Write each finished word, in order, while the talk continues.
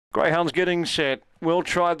Greyhound's getting set. Well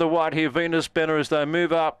tried the white here, Venus Benner, as they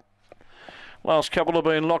move up. Last couple have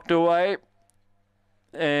been locked away.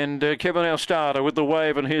 And Kevin, our starter, with the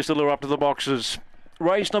wave, and here's the lure up to the boxes.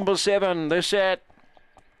 Race number 7, they're set.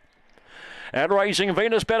 And racing,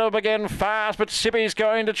 Venus Benner again fast, but Sippy's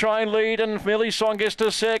going to try and lead, and Millie Song gets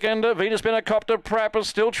to second. Venus Benner Copter Prap is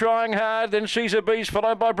still trying hard. Then She's a Beast,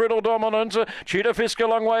 followed by Brittle Dominance. Cheetah Fisk a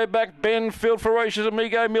long way back. Benfield, Ferocious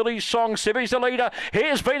Amigo, Millie Song. Sippy's the leader.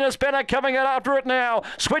 Here's Venus Benner coming in after it now.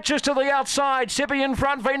 Switches to the outside. Sippy in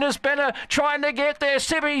front. Venus Benner trying to get there.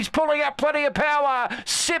 Sippy's pulling up plenty of power.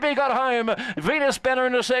 Sippy got home. Venus Benner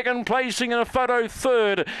in a second, placing in a photo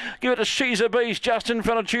third. Give it to She's a Beast just in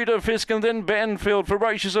front of Cheetah Fisk, and then Banfield,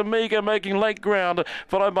 Ferocious Amiga making late ground,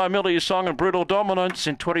 followed by Millie's Song and Brutal Dominance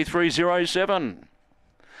in 23.07.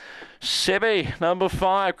 Sebi, number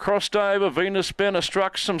 5, crossed over. Venus Benner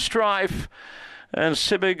struck some strife, and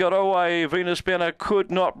Sebi got away. Venus Benner could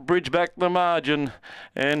not bridge back the margin,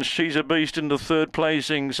 and She's a Beast into third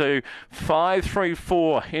placing. So 5, 3,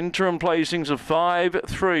 4, interim placings of 5,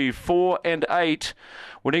 3, 4 and 8.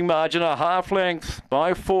 Winning margin a half length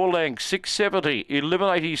by 4 lengths, 670,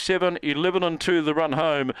 1187, 11 and 2 the run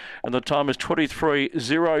home, and the time is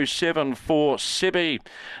 23.07 for Sebi.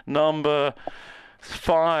 Number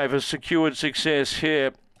 5 has secured success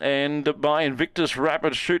here, and by Invictus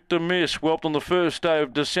Rapid Shoot to Miss, whelped on the first day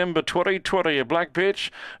of December 2020. A black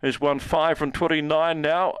pitch has won 5 from 29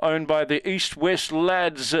 now, owned by the East West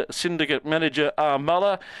Lads syndicate manager R.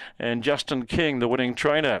 Muller and Justin King, the winning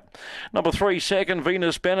trainer. Number 3, second,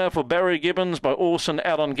 Venus Benner for Barry Gibbons by Orson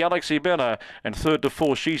Allen, Galaxy Benner, and third to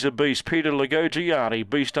 4, She's a Beast, Peter Lagogiani,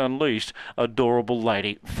 Beast Unleashed, Adorable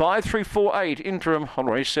Lady. 5, 3, 4, 8, interim on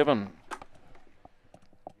race 7.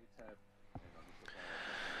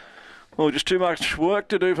 Well, just too much work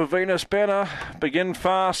to do for Venus Benner. Begin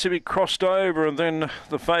fast, Sippy crossed over, and then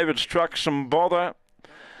the favourite struck some bother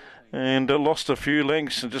and lost a few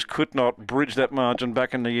lengths and just could not bridge that margin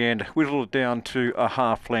back in the end. Whittled it down to a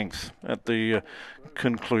half length at the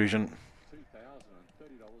conclusion.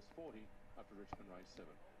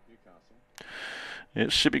 Yes,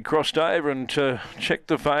 Sippy crossed over and checked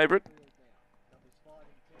the favourite.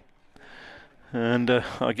 And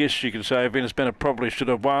I guess you could say Venus Benner probably should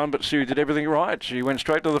have won, but Sue did everything right. She went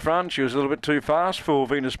straight to the front. She was a little bit too fast for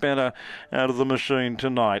Venus Benner out of the machine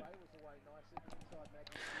tonight.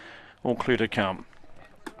 All clear to come.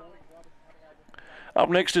 Up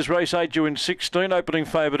next is race 8, due in 16. Opening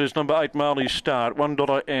favourite is number 8, Marley's Start,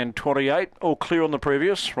 $1.28. All clear on the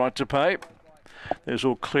previous. Right to pay. There's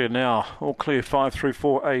all clear now. All clear, 5, 3,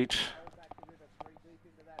 4, 8.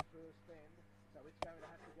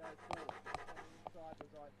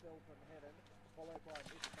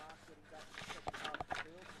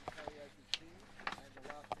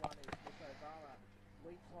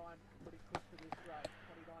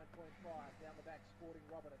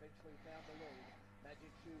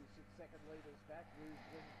 Magic Shoes, 6 second leaders back. Rouge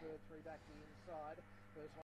Wing, third, 3 back the inside. First one.